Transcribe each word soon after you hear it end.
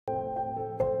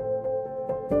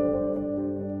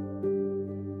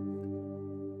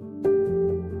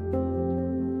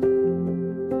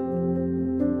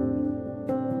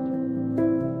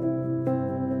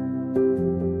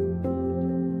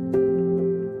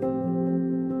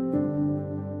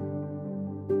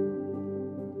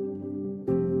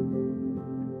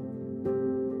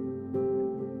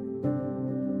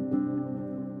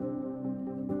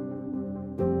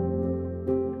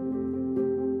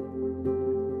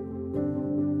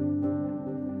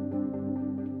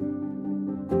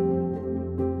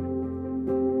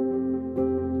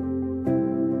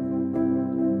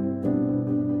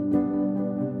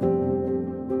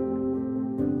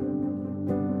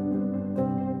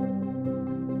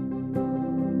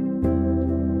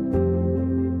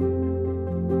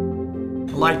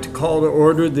like to call to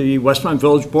order the Westmont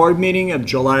Village Board meeting of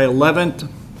July 11th,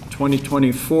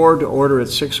 2024 to order at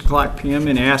 6 o'clock p.m.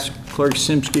 and ask Clerk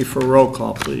Simsky for a roll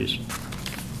call, please.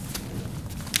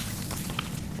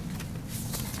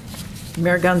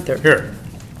 Mayor Gunther. Here.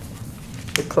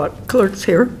 The clerk's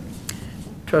here.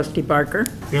 Trustee Barker.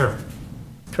 Here.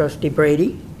 Trustee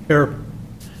Brady. Here.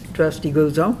 Trustee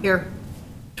Guzzo. Here.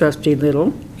 Trustee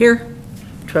Little. Here.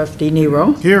 Trustee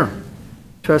Nero. Here.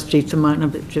 Trustee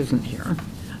Simonovich isn't here.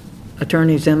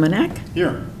 Attorney Zemanek.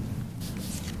 Here.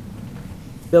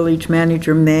 Village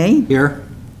Manager May. Here.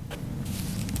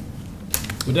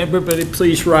 Would everybody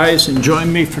please rise and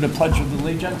join me for the Pledge of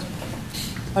Allegiance?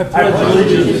 I pledge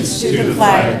allegiance to the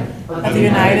flag of the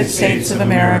United States of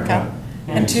America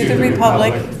and to the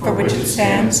republic for which it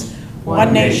stands,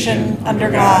 one nation,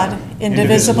 under God,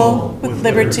 indivisible, with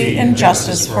liberty and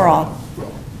justice for all.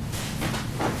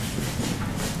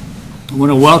 I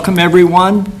want to welcome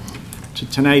everyone to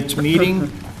tonight's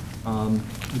meeting.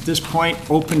 At this point,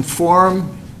 open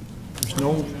forum. There's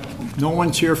no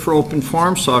one's here for open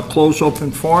forum, so I'll close open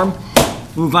forum.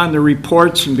 Move on to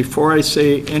reports, and before I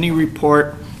say any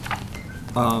report,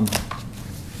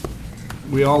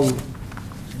 we all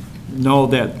know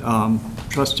that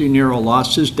Trustee Nero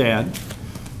lost his dad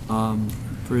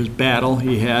for his battle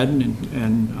he had,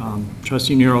 and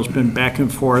Trustee Nero's been back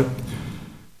and forth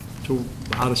to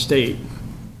out of state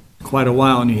quite a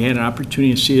while, and he had an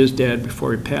opportunity to see his dad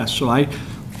before he passed. So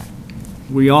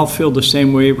we all feel the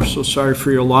same way. We're so sorry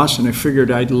for your loss, and I figured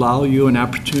I'd allow you an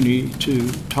opportunity to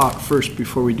talk first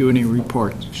before we do any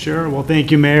reports. Sure. Well,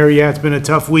 thank you, Mayor. Yeah, it's been a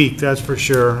tough week, that's for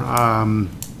sure.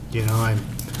 You know,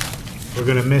 we're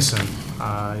going to miss him.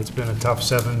 It's been a tough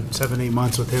 8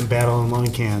 months with him battling lung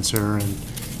cancer, and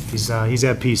he's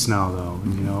at peace now, though.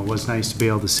 You know, it was nice to be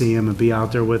able to see him and be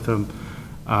out there with him.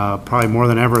 Probably more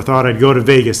than ever thought I'd go to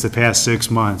Vegas the past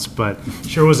 6 months, but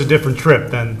sure was a different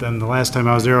trip than the last time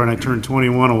I was there when I turned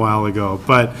 21 a while ago.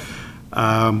 But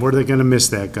we're going to miss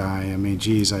that guy. I mean,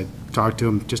 geez, I talk to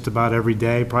him just about every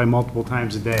day, probably multiple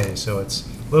times a day. So it's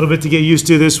a little bit to get used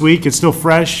to this week. It's still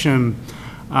fresh, and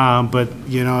but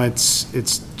you know, it's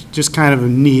just kind of a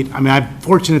neat. I mean, I'm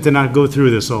fortunate to not go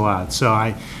through this a lot, so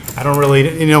I don't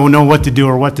really know what to do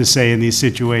or what to say in these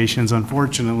situations,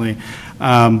 unfortunately.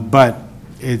 But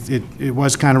it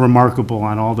was kind of remarkable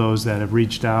on all those that have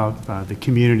reached out. The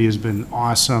community has been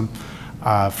awesome.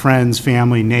 Friends,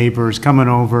 family, neighbors coming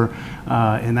over,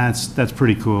 and that's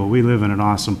pretty cool. We live in an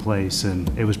awesome place, and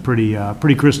it was pretty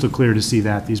crystal clear to see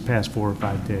that these past 4 or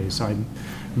 5 days. So I'm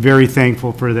very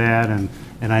thankful for that, and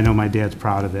I know my dad's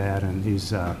proud of that, and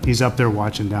he's up there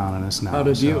watching down on us now. Proud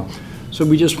of you. So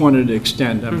we just wanted to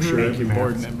extend, I'm sure, every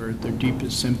board member their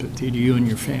deepest sympathy to you and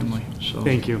your family. So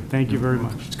thank you very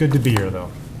much. It's good to be here,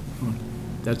 though.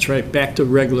 That's right. Back to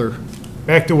regular.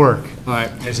 Back to work. All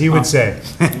right. As he would say.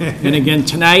 And again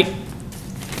tonight,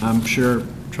 I'm sure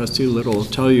Trustee Little will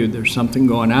tell you there's something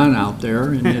going on out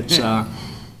there, and it's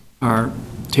our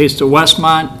Taste of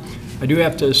Westmont. I do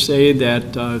have to say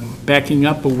that backing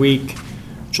up a week,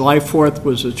 July 4th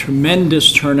was a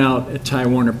tremendous turnout at Ty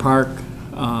Warner Park.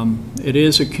 It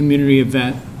is a community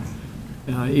event.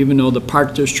 Even though the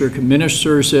Park District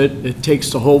administers it, it takes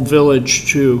the whole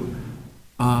village to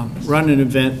run an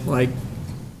event like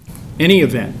any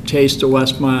event, Taste of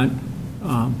Westmont,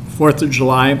 4th of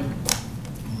July.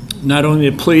 Not only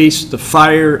the police, the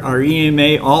fire, our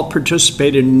EMA, all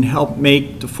participated and helped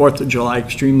make the 4th of July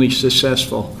extremely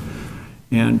successful.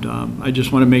 And I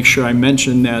just want to make sure I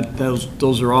mention that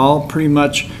those are all pretty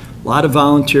much, a lot of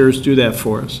volunteers do that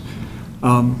for us.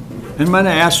 I'm going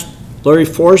to ask Larry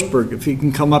Forsberg if he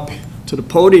can come up to the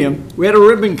podium. We had a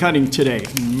ribbon cutting today.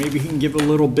 Maybe he can give a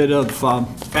little bit of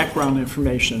background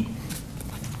information.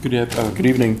 Good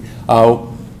evening.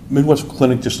 Midwest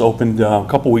Clinic just opened a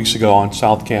couple weeks ago on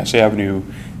South Cass Avenue.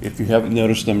 If you haven't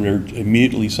noticed them, they're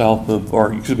immediately south of,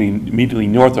 or excuse me, immediately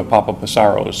north of Papa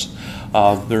Passaro's.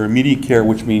 They're immediate care,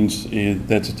 which means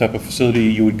that's the type of facility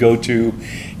you would go to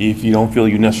if you don't feel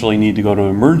you necessarily need to go to an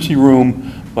emergency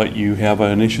room, but you have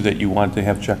an issue that you want to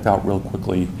have checked out real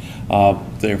quickly.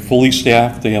 They're fully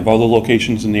staffed. They have other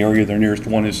locations in the area. Their nearest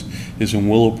one is in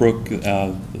Willowbrook,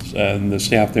 and the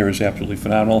staff there is absolutely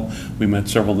phenomenal. We met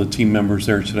several of the team members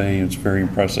there today, and it's very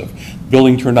impressive. The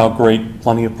building turned out great,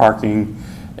 plenty of parking,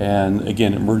 and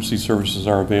again, emergency services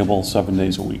are available 7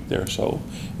 days a week there. So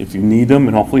if you need them,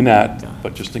 and hopefully not,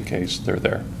 but just in case, they're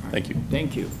there. Thank you.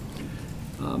 Thank you.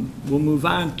 We'll move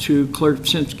on to Clerk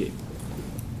Simsky.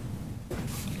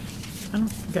 I don't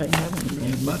think I have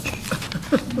anything Much.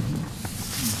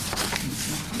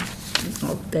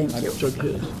 Oh, thank you. Took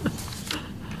his.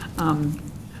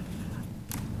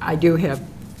 I do have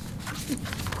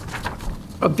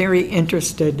very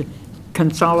interested,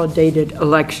 consolidated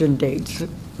election dates.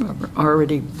 We're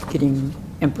already getting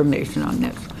information on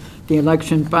this. The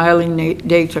election filing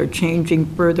dates are changing.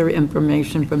 Further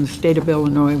information from the state of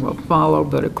Illinois will follow,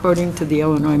 but according to the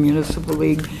Illinois Municipal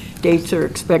League, dates are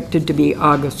expected to be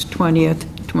August 20th,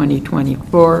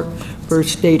 2024.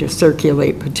 First day to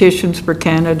circulate petitions for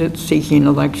candidates seeking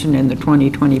election in the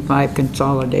 2025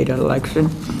 consolidated election.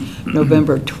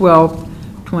 November 12th,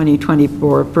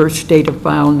 2024, first day to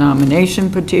file nomination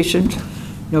petitions.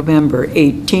 November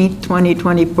 18th,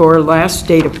 2024, last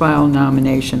day to file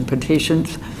nomination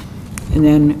petitions. And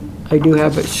then I do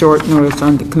have a short notice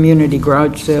on the community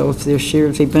garage sales. This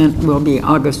year's event will be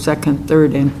August 2nd,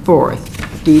 3rd, and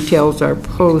 4th. Details are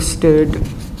posted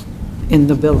in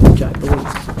the village, I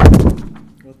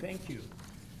believe. Well, thank you.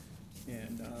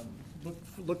 And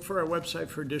look for our website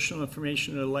for additional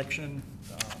information on the election.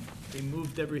 They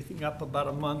moved everything up about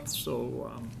a month,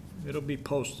 so it'll be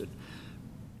posted.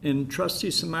 And Trustee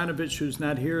Simonovich, who's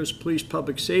not here, is Police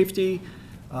Public Safety.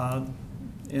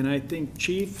 And I think,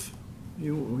 Chief,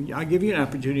 I'll give you an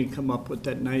opportunity to come up with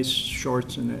that nice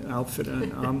shorts and that outfit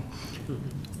on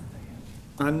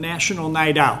National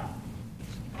Night Out.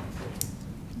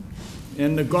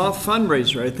 And the golf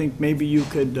fundraiser, I think maybe you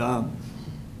could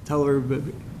tell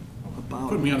everybody about.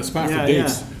 Put me on the spot Yeah, for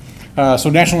dates. So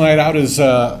National Night Out is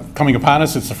coming upon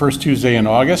us. It's the first Tuesday in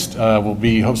August. We'll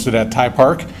be hosted at Ty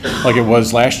Park like it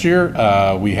was last year.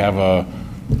 We have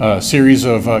a series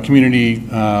of community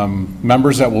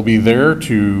members that will be there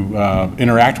to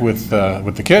interact with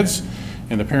the kids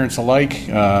and the parents alike.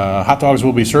 Hot dogs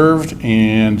will be served,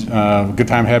 and a good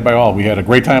time had by all. We had a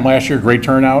great time last year, great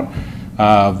turnout.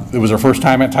 It was our first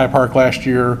time at Ty Park last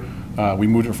year. We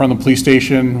moved it from the police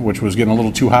station, which was getting a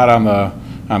little too hot on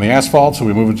the asphalt, so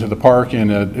we moved it to the park, and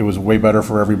it was way better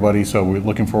for everybody, so we're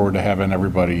looking forward to having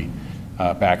everybody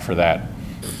back for that.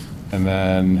 And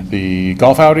then the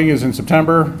golf outing is in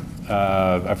September.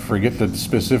 I forget the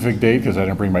specific date because I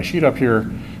didn't bring my sheet up here,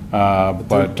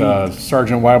 but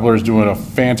Sergeant Weibler is doing a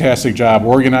fantastic job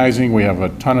organizing. We have a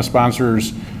ton of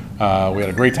sponsors. We had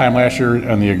a great time last year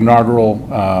on the inaugural,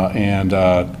 and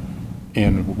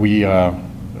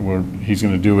he's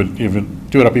going to do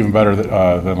it up even better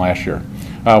than last year.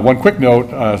 One quick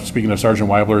note, speaking of Sergeant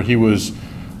Weibler, he was,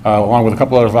 along with a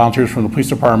couple other volunteers from the police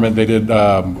department, they did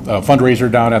a fundraiser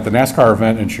down at the NASCAR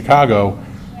event in Chicago,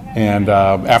 and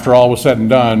after all was said and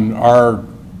done,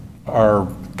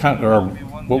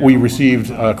 what we received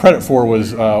credit for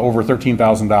was over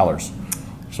 $13,000.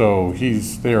 So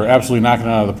they are absolutely knocking it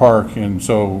out of the park, and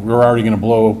so we're already going to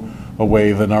blow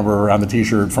away the number on the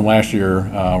T-shirt from last year.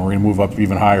 We're going to move up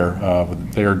even higher.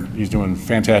 He's doing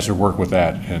fantastic work with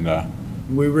that, and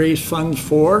We raise funds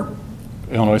for?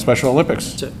 Illinois Special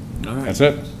Olympics. That's it. All right. That's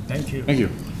it. Thank you. Thank you.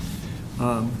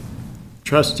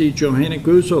 Trustee Johanna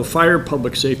Guzzo, Fire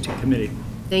Public Safety Committee.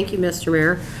 Thank you, Mr.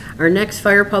 Mayor. Our next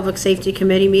Fire Public Safety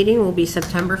Committee meeting will be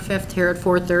September 5th here at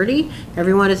 4:30.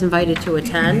 Everyone is invited to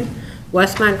attend.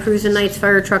 Westmont Cruising Nights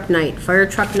Fire Truck Night. Fire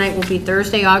Truck Night will be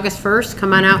Thursday, August 1st.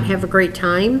 Come on out and have a great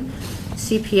time.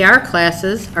 CPR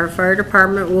classes. Our fire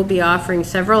department will be offering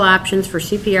several options for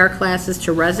CPR classes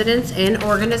to residents and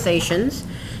organizations.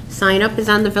 Sign up is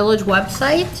on the village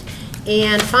website.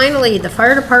 And finally, the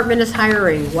fire department is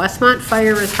hiring. Westmont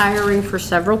Fire is hiring for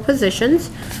several positions.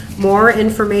 More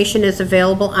information is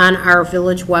available on our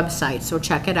village website, so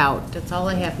check it out. That's all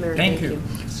I have, Mayor. Thank you.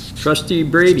 Trustee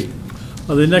Brady.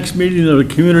 The next meeting of the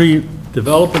Community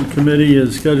Development Committee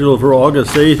is scheduled for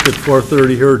August 8th at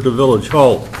 4:30 here at the Village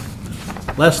Hall.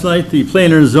 Last night, the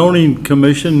Planning and Zoning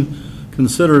Commission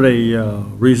considered a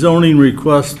rezoning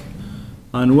request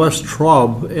on West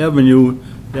Traub Avenue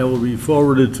that will be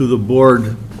forwarded to the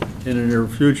board in the near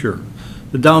future.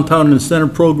 The Downtown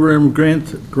Incentive Program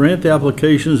grant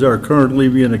applications are currently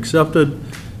being accepted,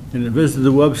 and visit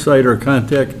the website or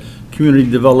contact Community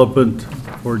Development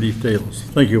for details.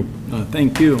 Thank you.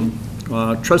 Thank you.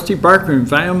 Trustee Barker,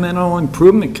 Environmental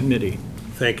Improvement Committee.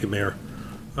 Thank you, Mayor.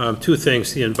 Two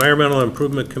things. The Environmental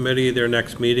Improvement Committee, their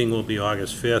next meeting will be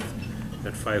August 5th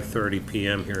at 5:30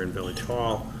 p.m. here in Village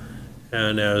Hall.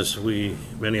 And as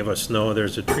many of us know,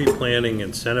 there's a tree planting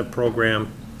incentive program,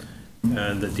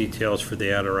 and the details for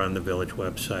that are on the village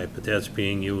website. But that's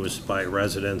being used by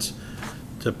residents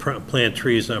to plant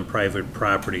trees on private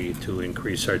property to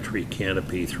increase our tree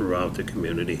canopy throughout the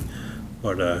community.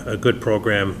 But a good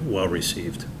program, well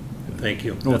received. Thank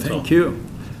you. Well, thank you.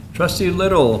 Trustee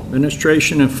Little,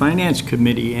 Administration and Finance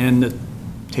Committee, and the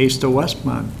Taste of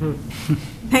Westmont.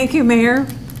 Thank you, Mayor.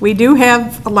 We do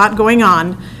have a lot going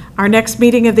on. Our next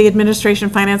meeting of the Administration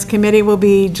Finance Committee will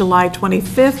be July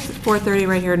 25th, 4:30,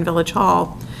 right here in Village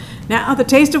Hall. Now, the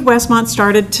Taste of Westmont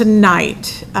started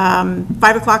tonight,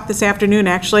 5 o'clock this afternoon,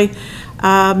 actually.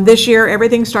 This year,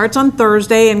 everything starts on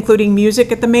Thursday, including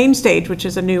music at the main stage, which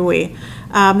is a newie.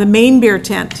 The main beer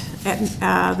tent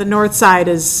at the north side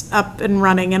is up and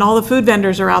running, and all the food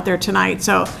vendors are out there tonight,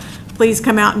 so please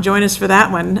come out and join us for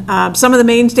that one. Some of the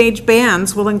main stage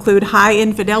bands will include High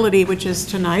Infidelity, which is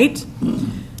tonight.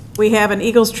 We have an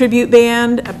Eagles tribute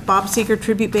band, a Bob Seger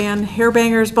tribute band,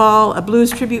 Hairbangers Ball, a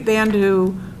blues tribute band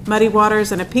to Muddy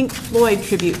Waters, and a Pink Floyd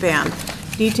tribute band.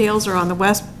 Details are on the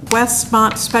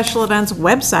Westmont Special Events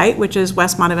website, which is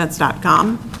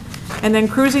westmontevents.com. And then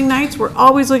cruising nights, we're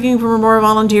always looking for more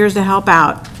volunteers to help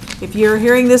out. If you're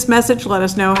hearing this message, let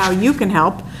us know how you can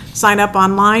help. Sign up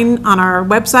online on our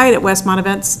website at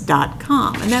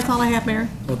westmontevents.com. And that's all I have, Mayor.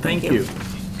 Well, thank you.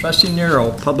 Trustee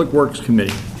Nero, Public Works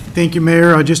Committee. Thank you,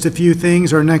 Mayor. Just a few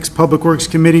things. Our next Public Works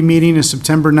Committee meeting is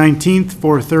September 19th,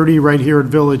 4:30, right here at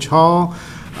Village Hall.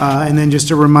 And then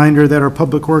just a reminder that our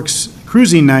Public Works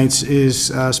Cruising Nights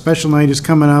special night is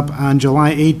coming up on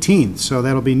July 18th. So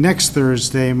that'll be next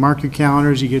Thursday. Mark your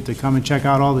calendars. You get to come and check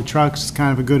out all the trucks. It's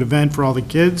kind of a good event for all the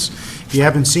kids. If you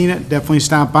haven't seen it, definitely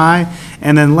stop by.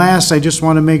 And then last, I just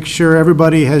want to make sure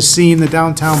everybody has seen the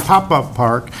downtown pop-up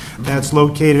park that's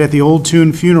located at the Old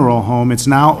Tune Funeral Home. It's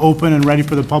now open and ready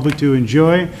for the public to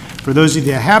enjoy. For those of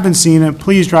you that haven't seen it,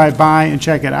 please drive by and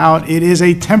check it out. It is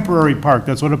a temporary park.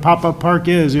 That's what a pop-up park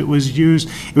is. It was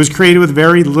created with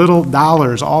very little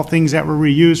dollars, all things that were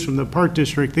reused from the park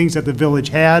district, things that the village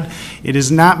had. It does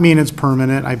not mean it's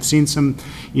permanent. I've seen some,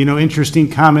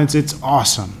 interesting comments. It's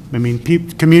awesome. I mean,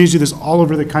 communities do this all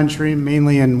over the country,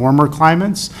 mainly in warmer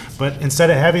climates, but instead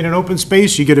of having an open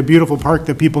space, you get a beautiful park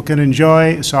that people can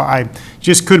enjoy. So I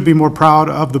just couldn't be more proud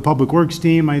of the Public Works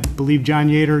team. I believe John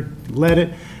Yater led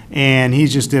it, and he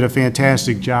just did a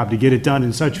fantastic job to get it done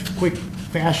in such quick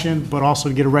fashion, but also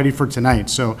to get it ready for tonight.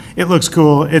 So it looks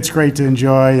cool. It's great to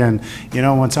enjoy, and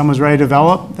when someone's ready to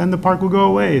develop, then the park will go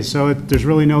away. So there's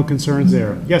really no concerns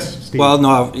there. Yes, Steve. Well,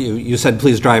 no, you said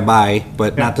please drive by,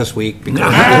 but not this week. Because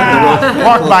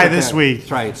walk by this week.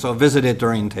 That's right. So visit it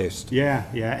during taste. Yeah.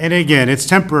 And again, it's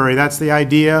temporary. That's the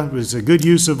idea. It was a good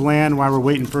use of land while we're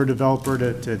waiting for a developer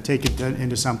to take it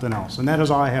into something else. And that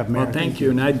is all I have, Mayor. Well, thank you.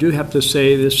 And I do have to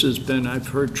say, I've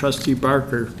heard Trustee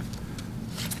Barker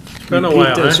been a repeat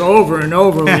while, this over and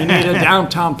over. We need a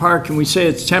downtown park, and we say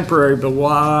it's temporary, but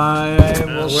why?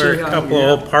 We'll see. We're a couple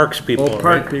of old parks people, Old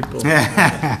park right? people.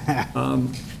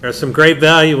 There's some great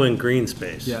value in green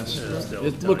space. Yes, as they'll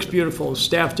it tell looks you. beautiful.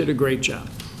 Staff did a great job.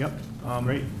 Yep.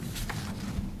 Great.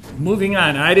 Moving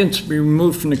on, items to be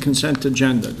removed from the consent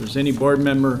agenda. Does any board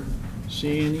member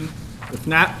see any? If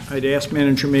not, I'd ask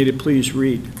Manager May to please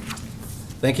read.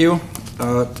 Thank you.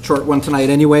 Short one tonight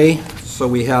anyway. So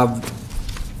we have,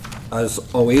 as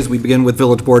always, we begin with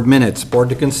Village Board minutes. Board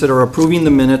to consider approving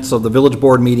the minutes of the Village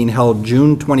Board meeting held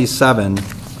June 27,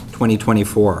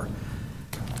 2024.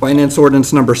 Finance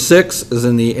ordinance number 6 is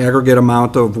in the aggregate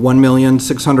amount of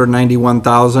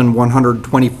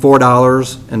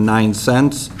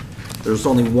 $1,691,124.09. There's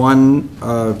only one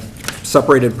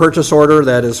separated purchase order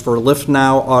that is for Lift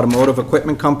Now Automotive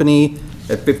Equipment Company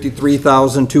at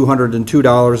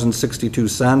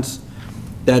 $53,202.62.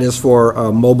 That is for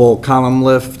a mobile column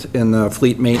lift in the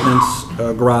fleet maintenance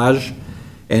garage.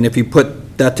 And if you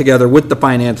put that together with the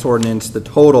finance ordinance, the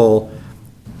total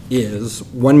is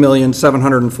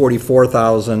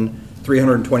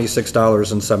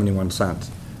 $1,744,326.71.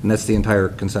 And that's the entire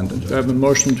consent Do I agenda. have a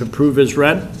motion to approve as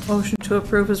read? Motion to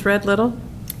approve is read, Little.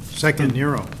 Second,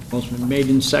 Nero. Motion been made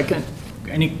in second.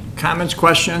 Any comments,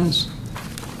 questions?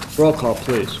 Roll call,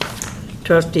 please.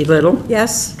 Trustee Little?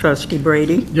 Yes. Trustee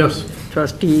Brady? Yes.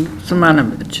 Trustee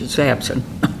Simonovich is absent.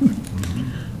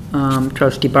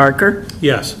 Trustee Barker?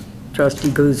 Yes. Trustee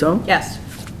Guzzo? Yes.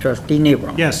 Trustee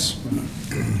Nero? Yes.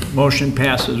 Motion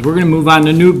passes. We're going to move on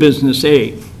to new business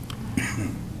A.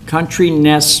 Country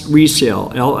Nest Resale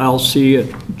LLC, a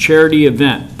charity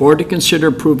event. Board to consider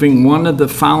approving one of the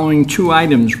following two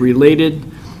items related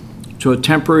to a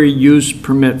temporary use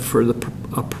permit for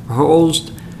a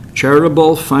proposed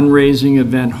charitable fundraising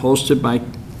event hosted by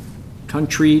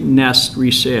Country Nest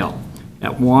Resale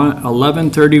at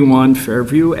 1131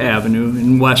 Fairview Avenue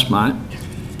in Westmont.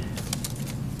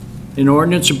 An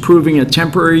ordinance approving a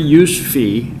temporary use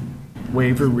fee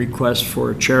waiver request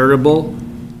for a charitable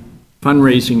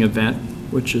fundraising event,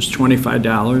 which is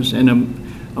 $25, and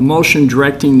a motion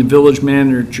directing the village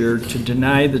manager to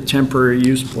deny the temporary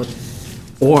use,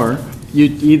 or you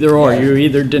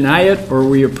either deny it or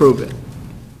we approve it.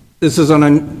 This is an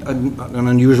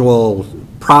unusual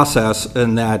process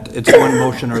in that it's one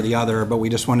motion or the other, but we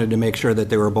just wanted to make sure that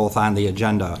they were both on the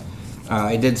agenda.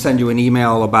 I did send you an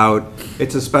email about,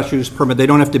 it's a special use permit. They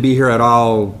don't have to be here at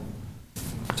all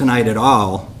tonight at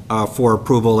all for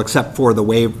approval, except for the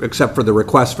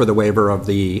request for the waiver of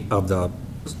the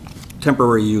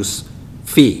temporary use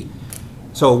fee.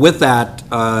 So with that,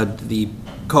 the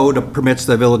code permits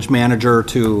the village manager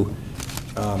to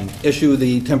issue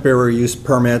the temporary use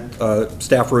permit.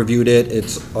 Staff reviewed it.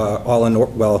 It's all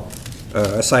in, well,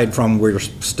 aside from we're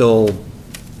still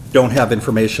don't have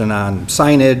information on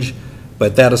signage,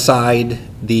 but that aside,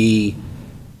 there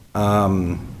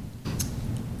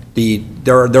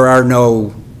are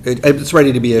no, it's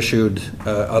ready to be issued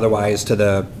otherwise to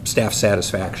the staff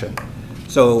satisfaction.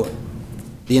 So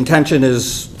the intention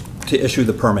is to issue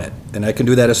the permit, and I can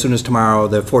do that as soon as tomorrow,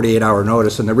 the 48-hour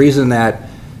notice. And the reason that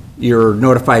you're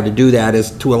notified to do that is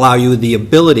to allow you the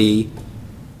ability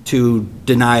to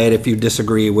deny it if you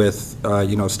disagree with,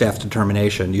 staff's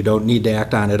determination. You don't need to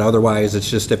act on it otherwise. It's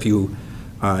just if you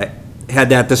had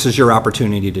that, this is your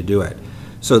opportunity to do it.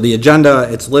 So the agenda,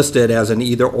 it's listed as an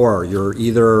either or. You're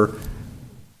either,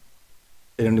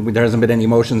 and there hasn't been any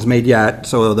motions made yet,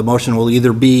 so the motion will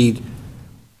either be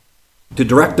to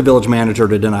direct the village manager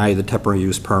to deny the temporary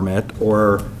use permit,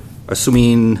 or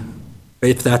assuming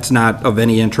if that's not of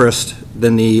any interest,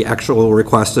 then the actual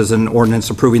request is an ordinance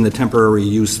approving the temporary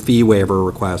use fee waiver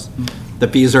request. The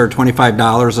fees are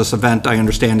 $25. This event, I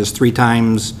understand, is 3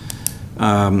 times,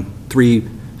 3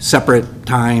 separate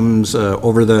times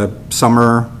over the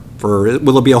summer.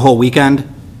 Will it be a whole weekend?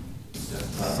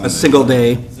 A single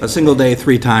day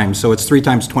 3 times. So it's 3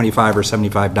 times $25 or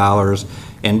 $75.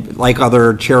 And like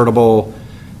other charitable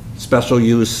special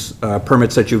use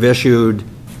permits that you've issued,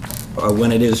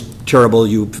 when it is charitable,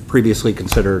 you've previously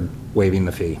considered waiving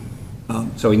the fee.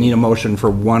 So we need a motion for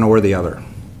one or the other.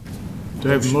 Do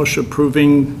I have a motion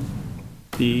approving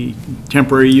the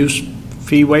temporary use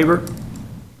fee waiver?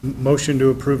 Motion to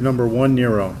approve number 1,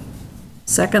 Nero.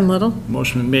 Second, Little?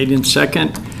 Motion made in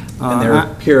second. And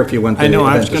they're here if you want the I know,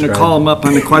 I was going to call them up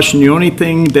on the question. The only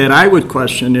thing that I would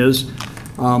question is,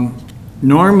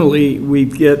 normally we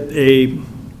get a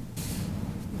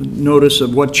notice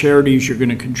of what charities you're going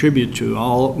to contribute to.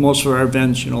 Most of our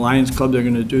events, Lions Club, they're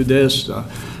going to do this,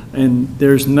 and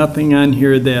there's nothing on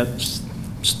here that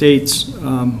states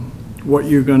what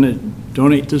you're going to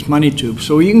donate this money to.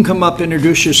 So you can come up,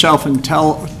 introduce yourself, and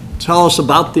tell us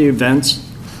about the events.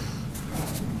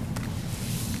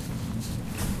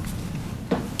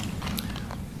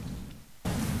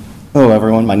 Hello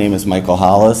everyone, my name is Michael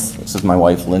Hollis. This is my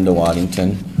wife Linda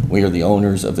Waddington. We are the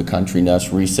owners of the Country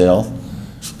Nest Resale.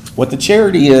 What the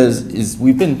charity is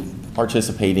we've been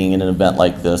participating in an event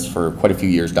like this for quite a few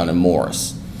years down in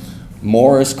Morris.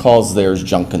 Morris calls theirs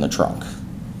Junk in the Trunk.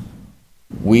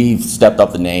 We've stepped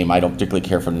up the name. I don't particularly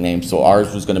care for the name, so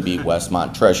ours was going to be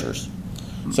Westmont Treasures.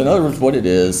 So in other words, what it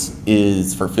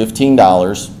is for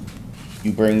 $15,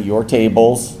 you bring your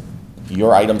tables,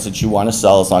 your items that you want to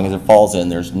sell, as long as it falls in.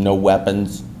 There's no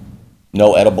weapons,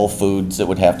 no edible foods that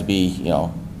would have to be,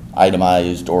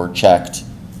 itemized or checked,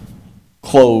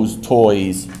 clothes,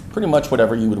 toys, pretty much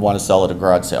whatever you would want to sell at a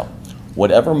garage sale.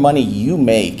 Whatever money you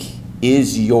make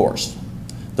is yours.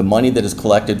 The money that is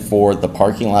collected for the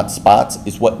parking lot spots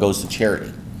is what goes to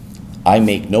charity. I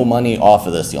make no money off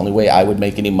of this. The only way I would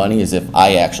make any money is if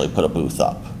I actually put a booth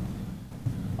up.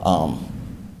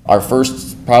 Our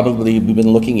first, probably, we've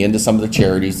been looking into some of the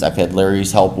charities. I've had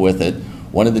Larry's help with it.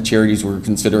 One of the charities we're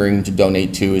considering to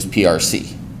donate to is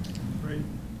PRC. Right.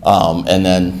 And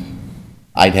then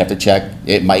I'd have to check.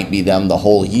 It might be them the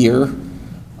whole year,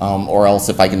 or else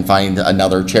if I can find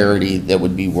another charity that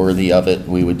would be worthy of it,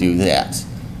 we would do that.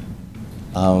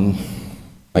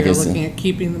 You're looking at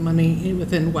keeping the money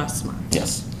within Westmont.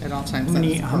 Yes. At all times.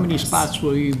 How many spots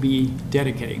will you be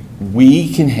dedicating?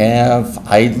 We can have,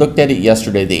 I looked at it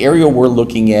yesterday, the area we're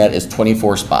looking at is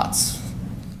 24 spots.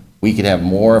 We could have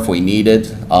more if we needed.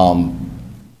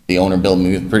 The owner, Bill,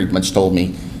 pretty much told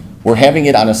me, we're having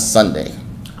it on a Sunday.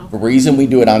 The reason we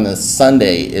do it on a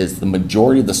Sunday is the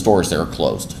majority of the stores there are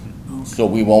closed. Okay. So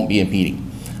we won't be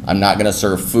impeding. I'm not gonna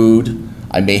serve food.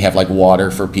 I may have like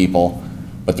water for people.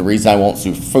 But the reason I won't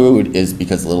serve food is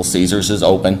because Little Caesars is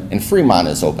open and Fremont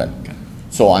is open. Okay.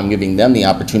 So I'm giving them the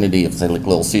opportunity, if say like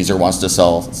Little Caesar wants to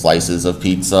sell slices of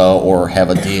pizza or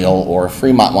have a deal, or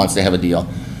Fremont wants to have a deal,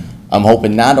 I'm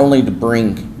hoping not only to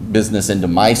bring business into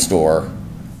my store,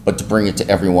 but to bring it to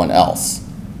everyone else.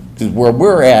 Because where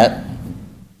we're at,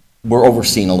 we're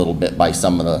overseen a little bit by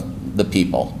some of the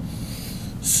people.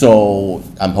 So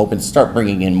I'm hoping to start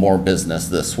bringing in more business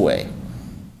this way.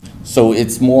 So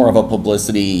it's more of a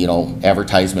publicity,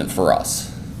 advertisement for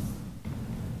us.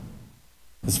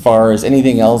 As far as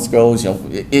anything else goes,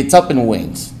 it's up in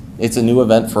wings. It's a new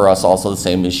event for us, also the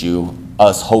same issue,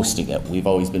 us hosting it. We've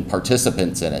always been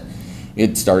participants in it.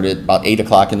 It started about 8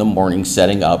 o'clock in the morning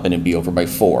setting up, and it'd be over by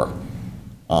 4.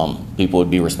 People would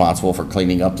be responsible for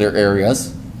cleaning up their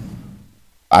areas.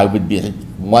 I would be,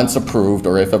 once approved,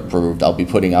 or if approved, I'll be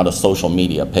putting out a social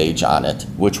media page on it,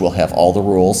 which will have all the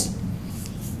rules.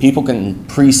 People can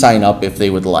pre-sign up if they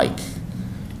would like.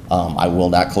 I will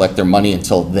not collect their money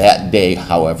until that day,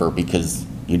 however, because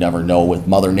you never know with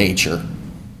Mother Nature.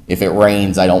 If it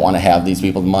rains, I don't want to have these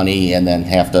people's money and then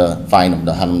have to fine them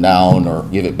to hunt them down or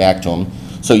give it back to them.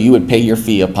 So you would pay your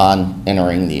fee upon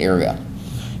entering the area.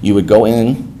 You would go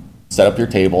in, set up your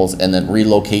tables, and then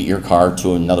relocate your car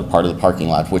to another part of the parking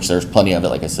lot, which there's plenty of it,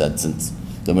 like I said, since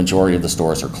the majority of the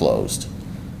stores are closed.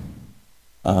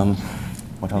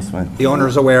 What else? The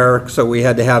owner's aware, so we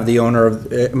had to have the owner of,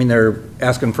 I mean, they're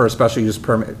asking for a special use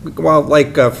permit. Well,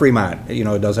 like Fremont, you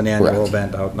know, does an annual Correct.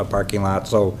 event out in the parking lot,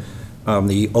 so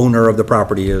the owner of the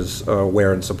property is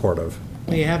aware and supportive.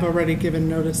 We have already given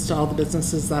notice to all the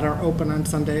businesses that are open on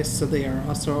Sundays, so they are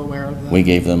also aware of that. We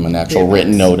gave them an actual Yeah,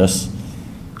 written that's- notice,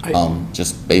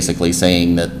 just basically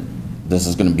saying that this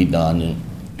is gonna be done, and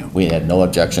we had no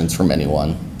objections from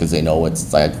anyone, because they know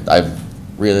it's, I've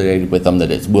reiterated with them that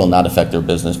it will not affect their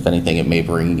business. If anything, it may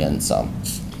bring in some.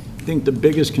 I think the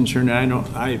biggest concern,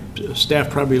 staff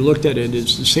probably looked at it,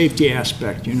 is the safety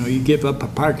aspect. You know, you give up a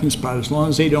parking spot, as long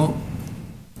as they don't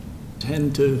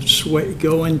tend to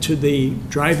go into the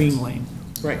driving lane.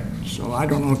 Right. So I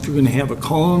don't know if you're gonna have a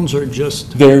cones or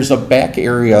just, There's a back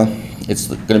area, it's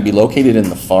gonna be located in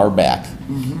the far back.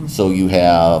 So you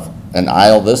have an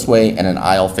aisle this way and an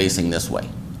aisle facing this way.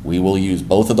 We will use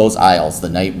both of those aisles. The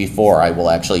night before, I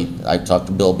talked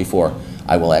to Bill before,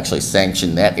 I will actually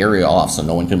sanction that area off so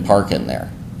no one can park in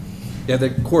there. Yeah, they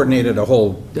coordinated a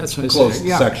whole That's what I said, closed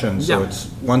yeah. section, so Yeah. it's,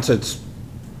 once it's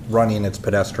running, it's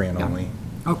pedestrian only.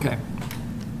 okay.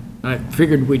 I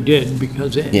figured we did,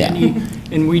 because Yeah.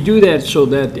 and we do that so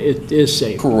that it is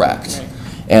safe. Correct.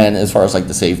 And as far as like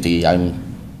the safety, I'm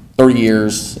 30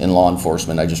 years in law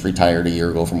enforcement. I just retired a year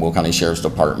ago from Will County Sheriff's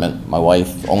Department. My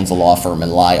wife owns a law firm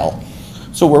in Lyle.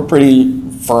 So we're pretty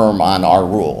firm on our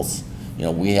rules. You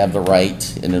know, we have the right,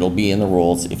 and it'll be in the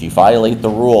rules, if you violate the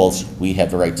rules, we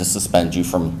have the right to suspend you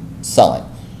from selling.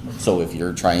 So if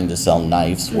you're trying to sell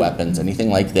knives, weapons, anything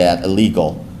like that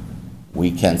illegal, we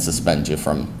can suspend you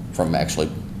from actually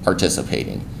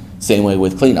participating. Same way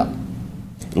with cleanup.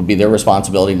 It'll be their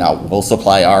responsibility. Now, we'll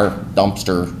supply our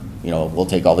dumpster, you know, we'll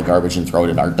take all the garbage and throw it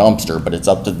in our dumpster, but it's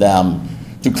up to them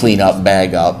to clean up,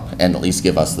 bag up, and at least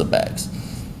give us the bags.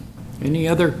 Any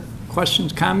other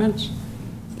questions, comments?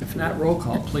 If not, roll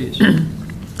call, please.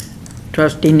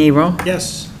 Trustee Nero?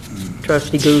 Yes.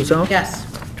 Trustee Guzzo? Yes.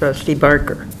 Trustee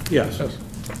Barker? Yes.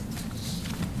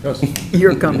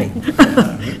 You're coming.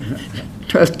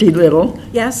 Trustee Little?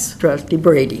 Yes? Trustee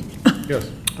Brady? Yes.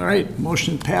 All right,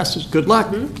 motion passes. Good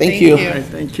luck. Thank you. All right,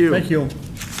 thank you. Thank you.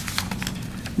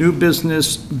 New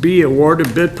business B, award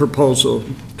of bid proposal,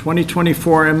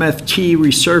 2024 MFT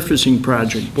resurfacing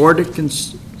project. Board to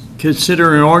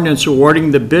consider an ordinance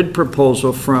awarding the bid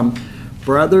proposal from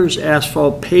Brothers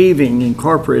Asphalt Paving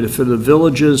Incorporated for the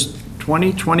village's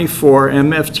 2024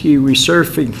 MFT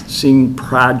resurfacing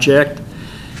project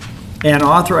and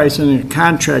authorizing a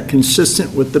contract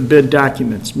consistent with the bid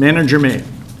documents. Manager May.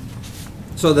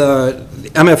 So the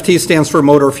MFT stands for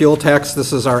Motor Fuel Tax.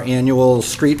 This is our annual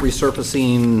street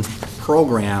resurfacing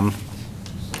program.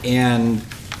 And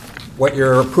what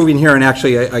you're approving here, and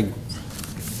actually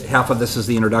half of this is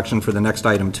the introduction for the next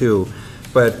item too.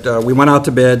 But we went out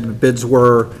to bid. Bids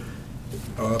were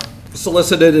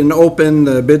solicited and open.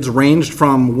 The bids ranged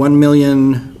from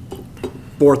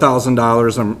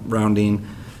 $1,004,000, I'm rounding,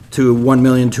 to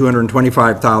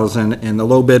 $1,225,000, and the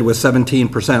low bid was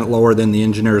 17% lower than the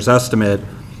engineer's estimate,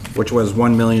 which was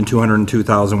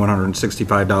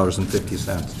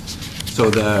 $1,202,165.50. So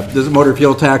this motor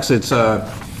fuel tax, it's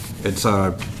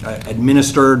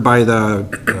administered by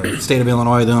the state of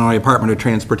Illinois, the Illinois Department of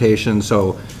Transportation.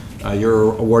 So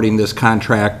you're awarding this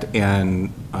contract and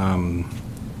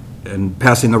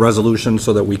passing the resolution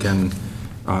so that we can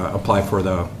apply for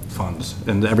the funds.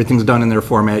 And everything's done in their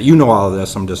format. You know all of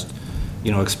this. I'm just,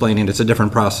 explaining it's a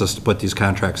different process to put these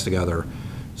contracts together.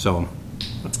 So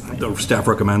the staff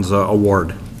recommends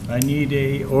award. I need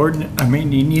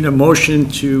you need a motion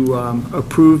to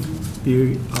approve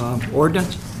the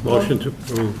ordinance? Motion to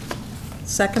approve.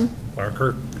 Second?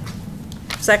 Barker?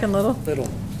 Second, Little?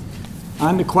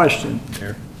 On the question.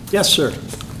 Here. Yes, sir.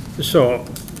 So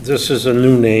this is a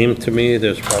new name to me,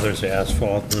 this Brothers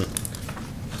Asphalt. And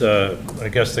I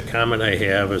guess the comment I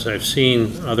have is I've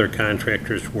seen other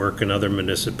contractors work in other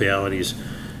municipalities,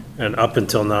 And up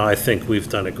until now, I think we've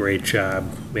done a great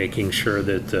job making sure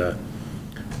that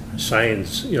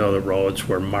signs, the roads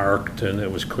were marked and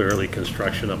it was clearly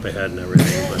construction up ahead and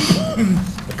everything.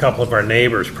 But a couple of our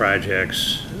neighbors'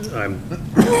 projects,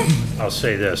 I'll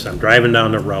say this, I'm driving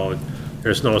down the road,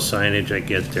 there's no signage, I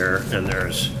get there, and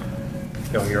there's,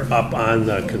 you're up on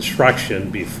the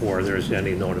construction before there's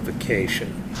any notification.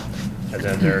 And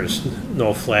then there's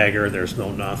no flagger, there's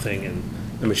no nothing, and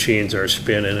the machines are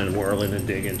spinning and whirling and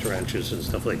digging trenches and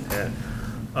stuff like that.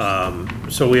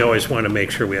 So we always want to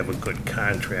make sure we have a good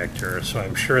contractor, so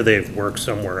I'm sure they've worked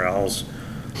somewhere else.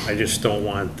 I just don't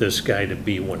want this guy to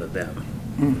be one of them.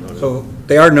 So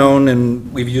they are known,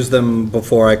 and we've used them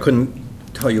before. I couldn't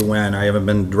tell you when. I haven't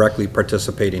been directly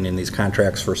participating in these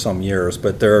contracts for some years,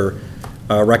 but they're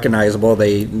recognizable.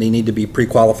 They need to be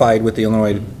pre-qualified with the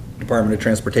Illinois Department of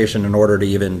Transportation in order to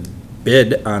even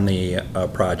bid on the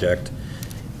project.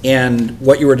 And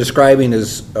what you were describing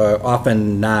is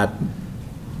often not,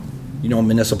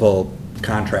 municipal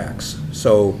contracts.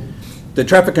 So the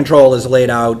traffic control is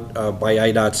laid out by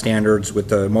IDOT standards with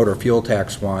the motor fuel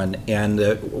tax one. And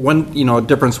one,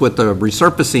 difference with the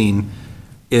resurfacing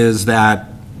is that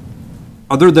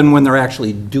other than when they're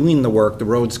actually doing the work, the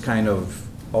road's kind of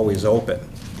always open,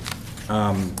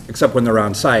 except when they're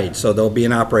on site. So they'll be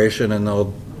in operation and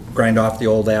they'll grind off the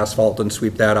old asphalt and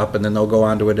sweep that up, and then they'll go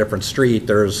onto a different street.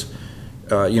 There's,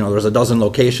 there's a dozen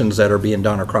locations that are being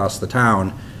done across the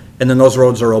town, and then those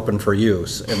roads are open for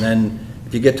use. And then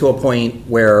if you get to a point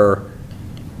where,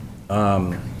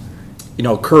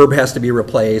 curb has to be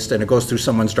replaced and it goes through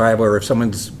someone's driveway, or if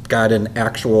someone's got an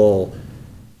actual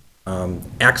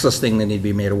access thing that need to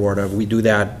be made aware of, we do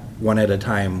that one at a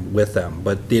time with them.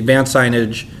 But the advanced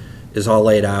signage is all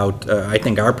laid out. I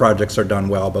think our projects are done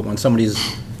well, but when somebody's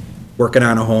working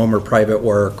on a home or private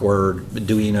work or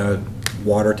doing a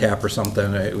water tap or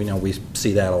something, we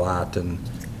see that a lot. And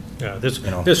yeah,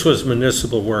 this was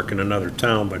municipal work in another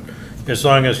town, but as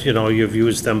long as, you've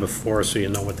used them before, so you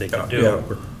know what they can do. Yeah,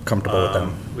 we're comfortable with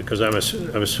them. Because I'm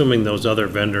assuming those other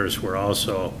vendors were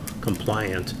also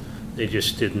compliant. They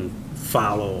just didn't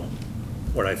follow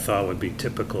what I thought would be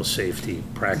typical safety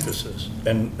practices.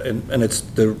 And it's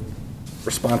the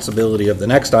responsibility of the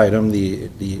next item, the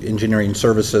engineering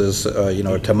services,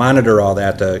 to monitor all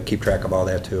that, to keep track of all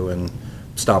that too, and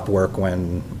stop work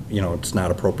when, it's not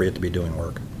appropriate to be doing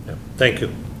work. Yeah. Thank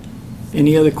you.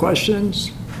 Any other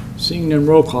questions? Seeing none,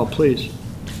 roll call, please.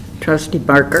 Trustee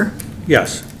Barker,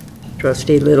 Yes.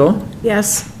 Trustee Little,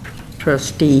 Yes.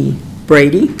 Trustee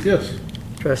Brady, Yes.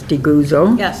 Trustee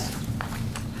Guzzo, Yes.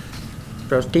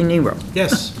 Trustee Nero.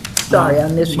 Yes. Sorry, I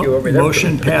missed you over there.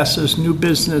 Motion passes. New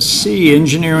business C,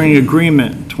 engineering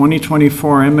agreement,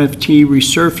 2024 MFT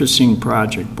resurfacing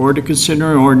project. Board to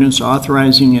consider an ordinance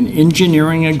authorizing an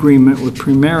engineering agreement with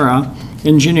Primera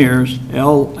Engineers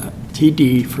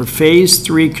LTD for Phase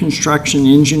 3 construction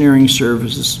engineering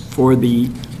services for the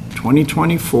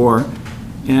 2024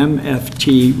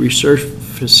 MFT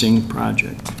resurfacing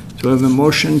project. Do I have a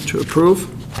motion to approve?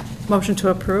 Motion to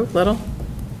approve, Little?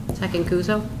 Second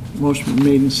Kuzo? Motion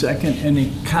made and second.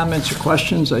 Any comments or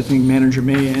questions? I think Manager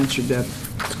May answered that.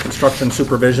 It's construction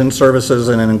supervision services,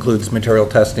 and it includes material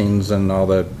testings and all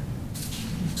the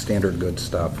standard good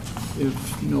stuff.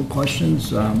 If no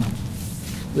questions,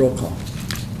 roll call.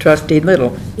 Trustee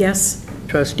Little, Yes.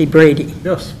 Trustee Brady,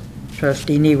 Yes.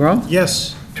 Trustee Nero,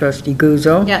 Yes. Trustee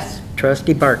Guzzo. Yes.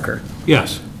 Trustee Barker.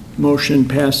 Yes. Motion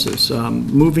passes.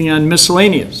 Moving on,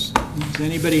 miscellaneous. Does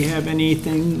anybody have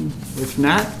anything? If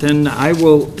not, then I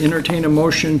will entertain a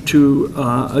motion to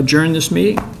adjourn this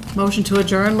meeting. Motion to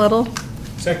adjourn, Little?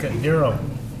 Second, Nero.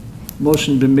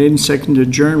 Motion's been made and seconded to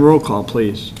adjourn. Roll call,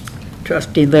 please.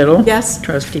 Trustee Little. Yes.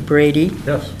 Trustee Brady,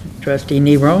 Yes. Trustee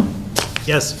Nero,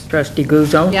 Yes. Trustee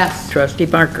Guzzo. Yes. Trustee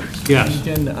Barker. Yes.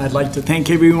 Again, I'd like to thank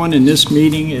everyone, and this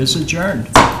meeting is adjourned.